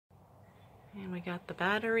And we got the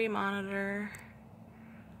battery monitor.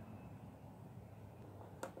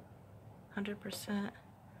 100%.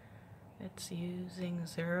 It's using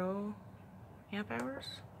 0 amp hours.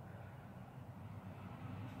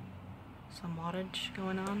 Some wattage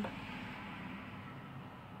going on.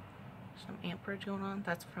 Some amperage going on.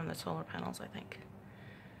 That's from the solar panels, I think.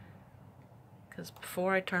 Because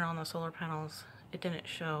before I turn on the solar panels, it didn't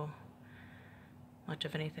show much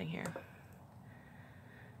of anything here.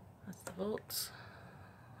 That's the volts.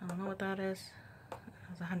 I don't know what that is. It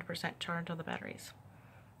has 100% charge on the batteries.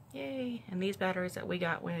 Yay! And these batteries that we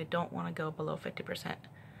got, we don't want to go below 50%.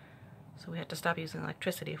 So we have to stop using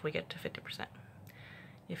electricity if we get to 50%.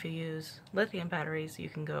 If you use lithium batteries, you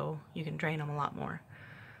can drain them a lot more.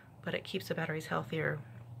 But it keeps the batteries healthier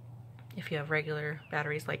if you have regular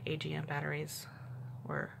batteries like AGM batteries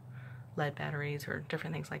or lead batteries or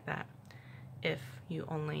different things like that, if you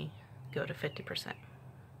only go to 50%.